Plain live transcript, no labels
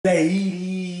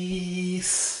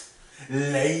Ladies,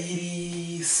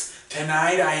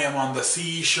 tonight I am on the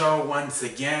C Show once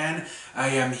again. I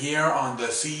am here on the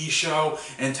C Show,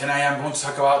 and tonight I'm going to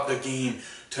talk about the game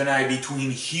tonight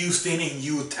between Houston and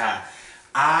Utah.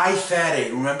 I said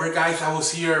it. Remember, guys, I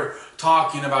was here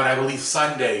talking about, I believe,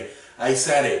 Sunday. I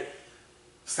said it.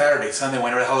 Saturday, Sunday,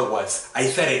 whenever the hell it was. I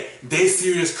said it. This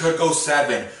series could go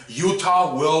 7.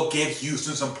 Utah will give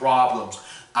Houston some problems.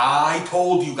 I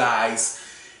told you guys.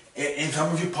 And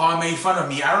some of you probably made fun of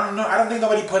me. I don't know. I don't think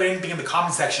nobody put anything in the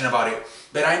comment section about it.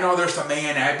 But I know there's some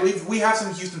man. I believe we have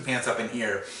some Houston fans up in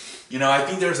here. You know, I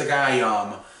think there's a guy,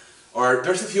 or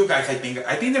there's a few guys. I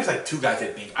think there's like 2 guys. I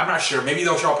think I'm not sure. Maybe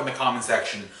they'll show up in the comment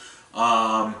section.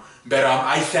 I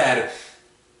said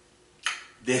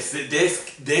this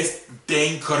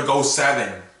thing could go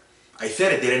 7. I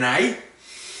said it, didn't I?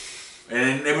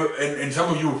 And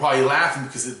some of you were probably laughing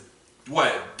because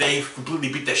they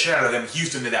completely beat the shit out of them,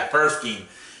 Houston, in that first game.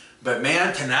 But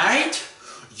man, tonight,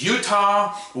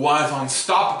 Utah was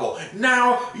unstoppable.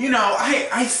 Now, you know,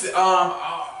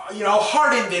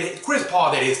 Harden did it. Chris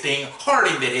Paul did his thing.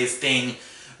 Harden did his thing.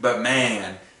 But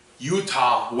man,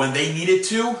 Utah, when they needed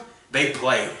to, they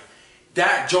played.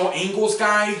 That Joe Ingles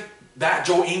guy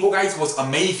was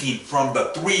amazing from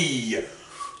the 3.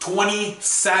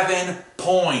 27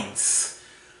 points.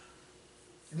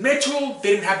 Mitchell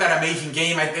didn't have that amazing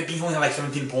game. I think he only had like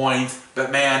 17 points.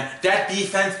 But man, that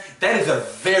defense, that is a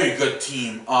very good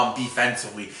team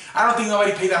defensively. I don't think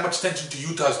nobody paid that much attention to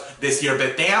Utah's this year,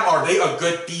 but damn, are they a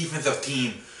good defensive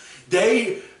team.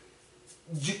 It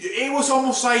was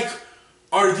almost like,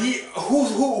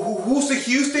 who's the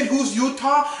Houston, who's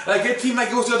Utah? Like it seemed like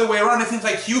it was the other way around. It seems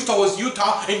like Houston was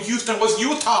Utah and Houston was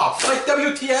Utah. Like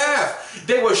WTF.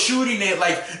 They were shooting it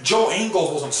like Joe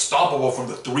Ingles was unstoppable from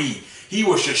the 3. He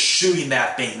was just shooting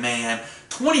that thing, man.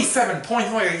 27 points,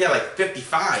 he's only gonna get like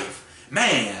 55.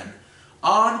 Man,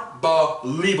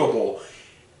 unbelievable.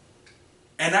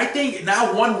 And I think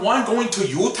now 1-1 going to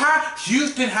Utah,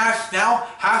 Houston has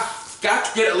got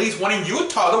to get at least 1 in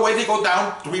Utah. Otherwise they go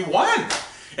down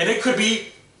 3-1. And it could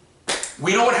be,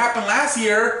 we know what happened last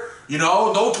year. You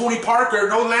know, no Tony Parker,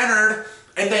 no Leonard,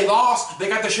 and they lost. They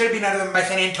got the shit beaten out of them by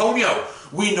San Antonio.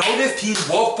 We know this team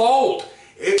will fold.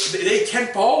 They can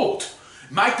fold.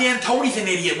 Mike D'Antoni's an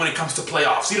idiot when it comes to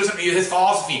playoffs. He doesn't use his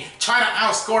philosophy. Try to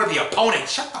outscore the opponent.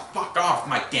 Shut the fuck off,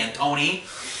 Mike D'Antoni.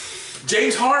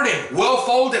 James Harden will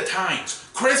fold at times.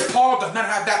 Chris Paul does not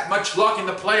have that much luck in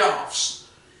the playoffs.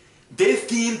 This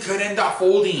team could end up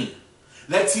folding.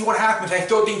 Let's see what happens. I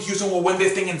still think Houston will win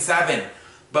this thing in 7.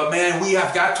 But man, we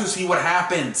have got to see what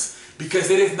happens. Because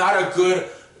it is not a good...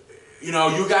 You know,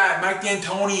 you got Mike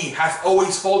D'Antoni has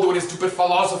always folded with his stupid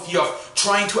philosophy of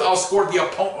trying to outscore the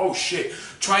opponent. Oh shit!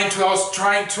 Trying to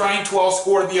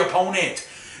outscore the opponent.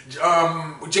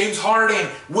 James Harden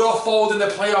will fold in the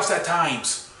playoffs at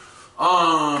times.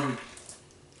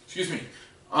 Excuse me.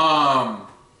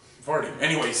 Farting.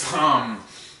 Anyways,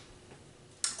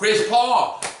 Chris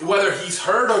Paul, whether he's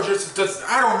hurt or just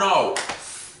I don't know,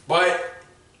 but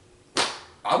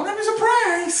I wouldn't be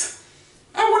surprised.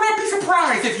 I would not be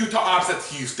surprised if Utah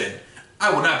upsets Houston.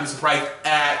 I would not be surprised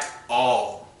at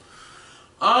all.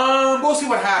 We'll see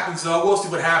what happens though. We'll see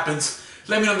what happens.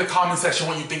 Let me know in the comment section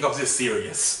what you think of this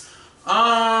series.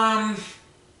 What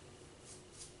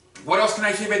else can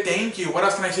I say but thank you? What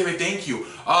else can I say but thank you?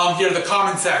 Here in the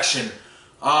comment section.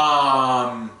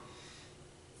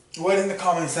 What in the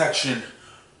comment section?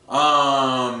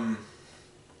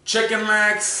 Chicken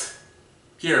legs.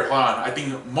 Here, hold on. I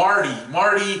think Marty,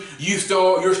 you're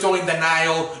still in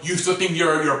denial. You still think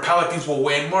your Pelicans will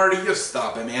win. Marty, just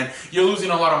stop it, man. You're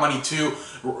losing a lot of money too.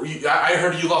 I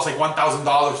heard you lost like $1,000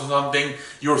 or something.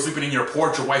 You were sleeping in your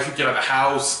porch. Your wife kicked you out of the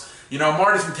house. You know,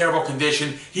 Marty's in terrible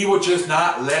condition. He would just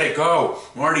not let it go.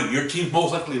 Marty, your team's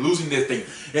most likely losing this thing.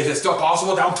 Is it still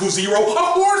possible down 2-0?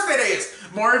 Of course it is,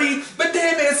 Marty. But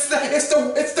damn it, it's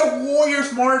the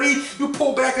Warriors, Marty. You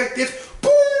pull back like this.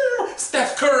 Boom!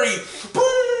 Steph Curry.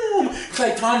 Boom!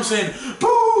 Klay Thompson.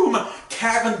 Boom!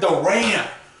 Kevin Durant.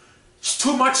 It's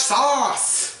too much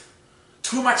sauce.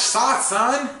 Too much sauce,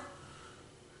 son.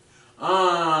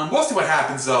 We'll see what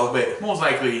happens though, but most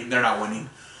likely they're not winning.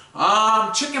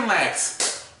 Chicken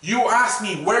legs. You asked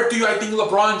me, where do I think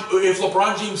if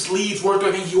LeBron James leaves, where do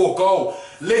I think he will go?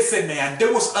 Listen, man,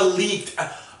 there was a leaked,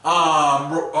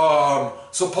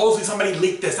 supposedly somebody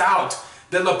leaked this out,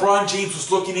 that LeBron James was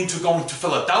looking into going to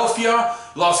Philadelphia,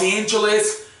 Los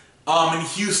Angeles, and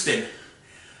Houston.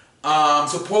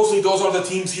 Supposedly those are the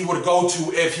teams he would go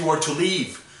to if he were to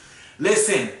leave.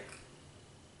 Listen,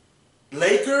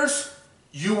 Lakers,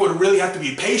 you would really have to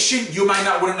be patient. You might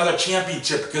not win another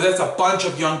championship because that's a bunch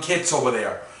of young kids over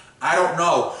there. I don't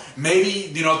know.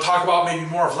 Maybe, talk about maybe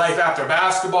more of life after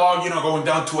basketball, going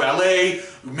down to LA,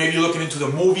 maybe looking into the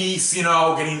movies,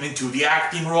 getting into the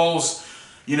acting roles,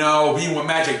 being with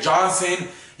Magic Johnson,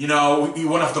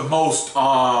 one of the most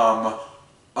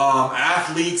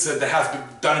athletes that has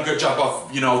done a good job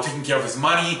of, taking care of his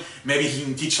money. Maybe he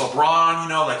can teach LeBron,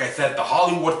 like I said, the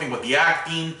Hollywood thing with the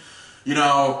acting,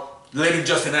 living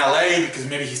just in LA because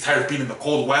maybe he's tired of being in the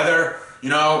cold weather,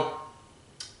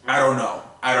 I don't know.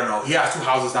 He has 2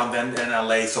 houses down there in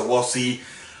LA, so we'll see.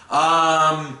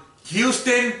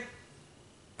 Houston's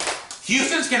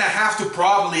gonna have to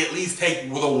probably at least take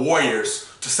the Warriors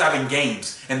to 7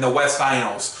 games in the West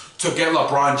Finals to get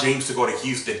LeBron James to go to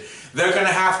Houston. They're gonna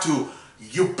have to.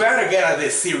 You better get out of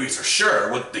this series for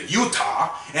sure with the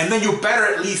Utah, and then you better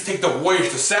at least take the Warriors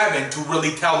to 7 to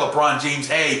really tell LeBron James,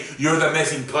 hey, you're the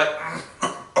missing player.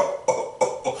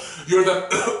 You're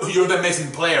the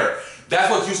missing player. That's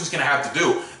what Houston's going to have to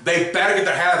do. They better get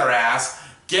their head out of their ass,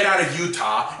 get out of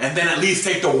Utah, and then at least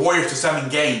take the Warriors to 7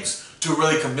 games to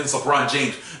really convince LeBron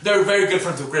James. They're very good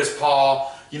friends with Chris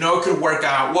Paul. It could work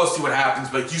out. We'll see what happens.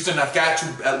 But Houston have got to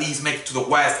at least make it to the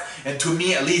West, and to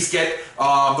me, at least get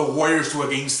the Warriors to a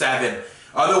Game 7.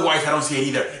 Otherwise, I don't see it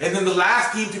either. And then the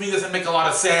last team to me doesn't make a lot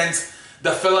of sense.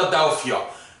 The Philadelphia.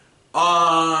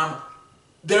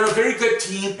 They're a very good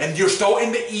team, and you're still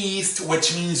in the East,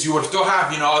 which means you would still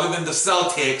have, other than the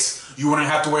Celtics, you wouldn't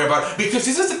have to worry about it. Because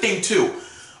this is the thing too.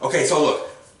 Okay, so look,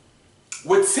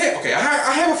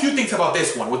 I have a few things about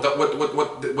this one with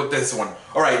this one.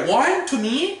 All right, one, to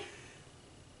me,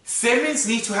 Simmons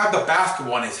needs to have the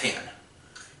basketball in his hand.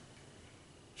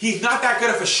 He's not that good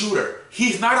of a shooter.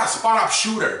 He's not a spot-up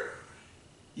shooter.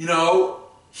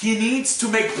 He needs to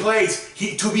make plays.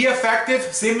 To be effective,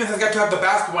 Simmons has got to have the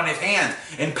basketball in his hand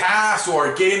and pass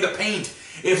or get in the paint.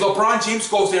 If LeBron James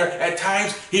goes there, at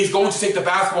times, he's going to take the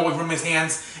basketball away from his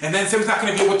hands, and then Simmons is not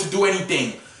going to be able to do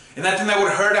anything. And that thing that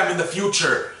would hurt him in the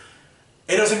future.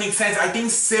 It doesn't make sense. I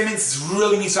think Simmons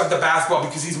really needs to have the basketball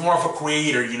because he's more of a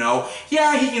creator,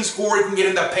 Yeah, he can score, he can get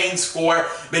in the paint, score,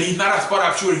 but he's not a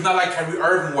spot-up shooter. He's not like Kyrie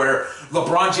Irving where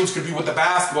LeBron James could be with the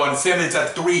basketball and Simmons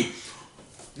at 3.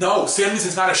 No, Simmons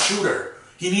is not a shooter.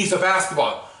 He needs the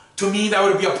basketball. To me, that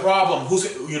would be a problem. I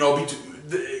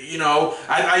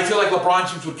feel like LeBron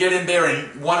James would get in there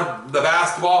and want the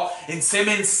basketball, and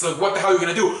Simmons, what the hell are you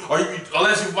gonna do?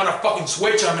 Unless you want to fucking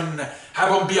switch him and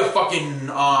have him be a fucking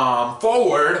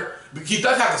forward. He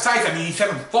does have the size. He's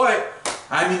 7 foot.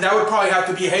 That would probably have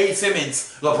to be, hey,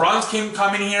 Simmons, LeBron's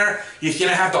coming here. He's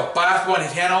gonna have the basketball in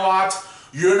his hand a lot.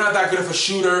 You're not that good of a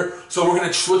shooter, so we're going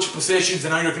to switch positions,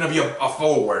 and now you're going to be a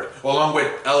forward, along with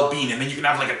El Bean, and then you can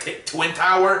have like a twin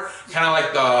tower, kind of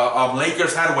like the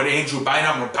Lakers had with Andrew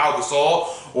Bynum and Pau Gasol,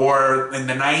 or in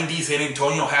the 90s, San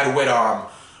Antonio had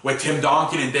with Tim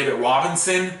Duncan and David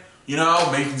Robinson. Maybe you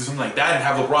can do something like that and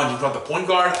have LeBron James run the point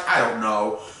guard. I don't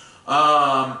know.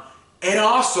 And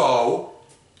also,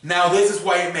 now this is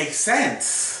why it makes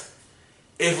sense.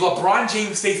 If LeBron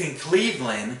James stays in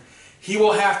Cleveland, he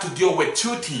will have to deal with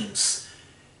 2 teams.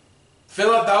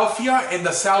 Philadelphia and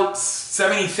the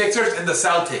 76ers and the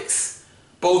Celtics.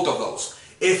 Both of those.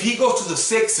 If he goes to the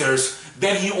Sixers,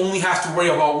 then he only has to worry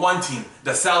about 1 team,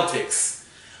 the Celtics.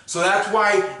 So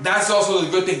that's also the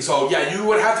good thing. So yeah, you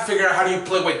would have to figure out how do you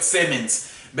play with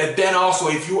Simmons. But then also,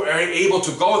 if you are able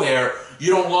to go there,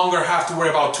 you no longer have to worry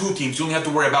about 2 teams. You only have to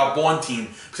worry about 1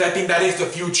 team. Because I think that is the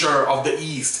future of the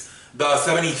East. The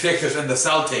 76ers and the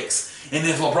Celtics. And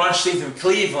if LeBron stays in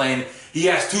Cleveland, he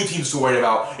has 2 teams to worry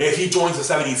about. If he joins the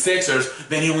 76ers,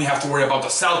 then you only have to worry about the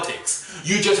Celtics.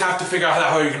 You just have to figure out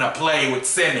how you're going to play with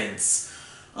Simmons.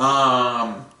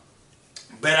 But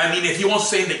if he wants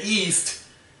to stay in the East,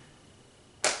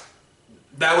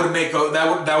 that would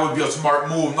be a smart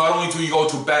move. Not only do you go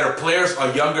to better players,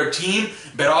 a younger team,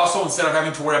 but also instead of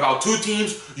having to worry about 2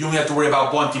 teams, you only have to worry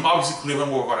about 1 team. Obviously,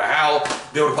 Cleveland will go to hell.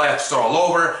 They would probably have to start all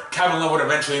over. Kevin Love would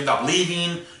eventually end up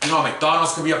leaving.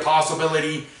 McDonald's could be a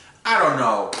possibility. I don't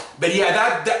know. But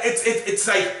yeah, it's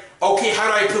like, okay, how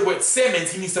do I play with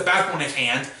Simmons? He needs the basketball in his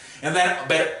hand. And then,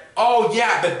 but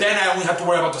then I only have to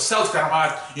worry about the Celtics. I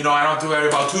don't have to worry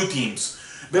about 2 teams.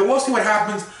 But we'll see what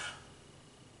happens.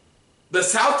 The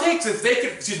Celtics, if they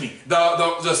could, the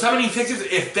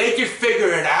 76ers, if they could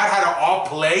figure it out how to all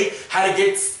play, how to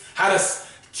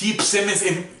keep Simmons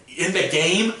in the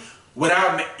game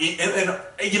without,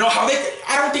 how they,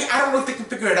 I don't know if they can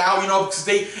figure it out, because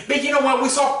but you know what, we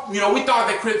thought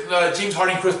that James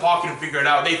Harden and Chris Paul couldn't figure it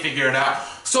out, they figure it out,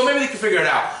 so maybe they can figure it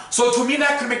out. So to me,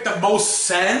 that could make the most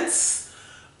sense.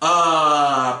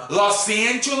 Los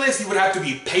Angeles, he would have to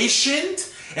be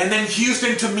patient, and then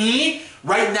Houston, to me,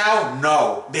 Right now,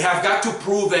 no. They have got to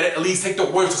prove that at least take the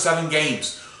Warriors to 7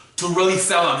 games to really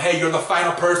sell them. Hey, you're the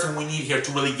final person we need here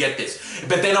to really get this.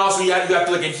 But then also you have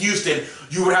to look at Houston.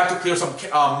 You would have to clear some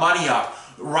money up.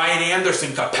 Ryan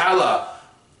Anderson, Capella.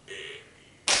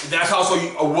 That's also,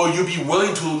 will you be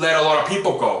willing to let a lot of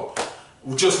people go?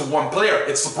 Just for one player.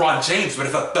 It's LeBron James, but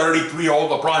it's a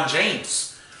 33-year-old LeBron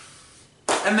James.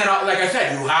 And then, like I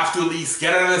said, you have to at least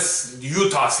get out of this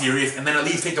Utah series and then at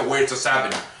least take the Warriors to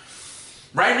 7.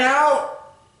 Right now,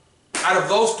 out of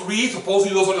those 3,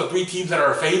 supposedly those are the 3 teams that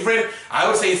are a favorite, I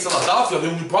would say it's Philadelphia.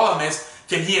 The only problem is,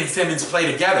 can he and Simmons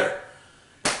play together?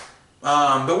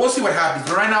 But we'll see what happens.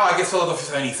 But right now, I guess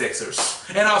Philadelphia 76ers.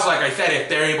 And also, like I said, if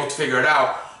they're able to figure it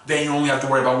out, then you only have to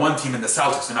worry about 1 team in the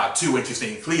Celtics and not 2,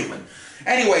 interesting in Cleveland.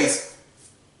 Anyways,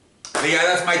 yeah,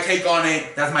 that's my take on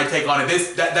it. That's my take on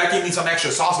it. That gave me some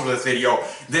extra sauce for this video.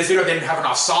 This video didn't have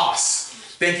enough sauce.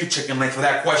 Thank you, Chicken Link, for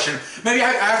that question. Maybe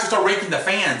I have to start ranking the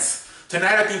fans.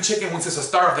 Tonight, I think Chicken Wings is the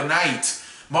star of the night.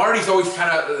 Marty's always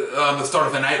kind of the star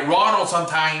of the night. Ronald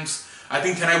sometimes. I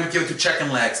think tonight we give it to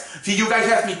Chicken Legs. See, you guys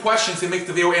ask me questions. It makes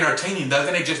the video entertaining,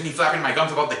 doesn't it? Just me flapping my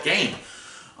gums about the game.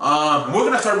 We're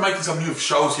going to start making some new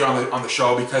shows here on the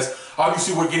show because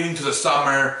obviously we're getting into the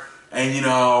summer and, you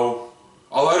know,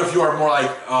 a lot of you are more like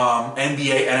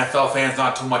NBA, NFL fans,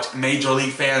 not too much Major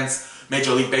League fans,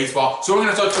 Major League Baseball. So we're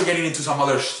going to start getting into some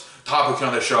other topics here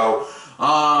on the show.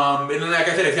 And like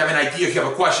I said, if you have an idea, if you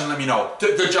have a question, let me know.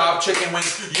 Good job, Chicken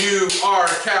Wings. You are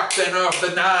captain of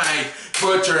the night.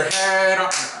 Put your head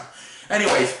on.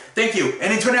 Anyways, thank you.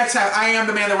 And until next time, I am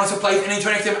the man that wants to play. And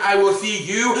until next time, I will see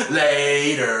you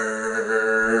later.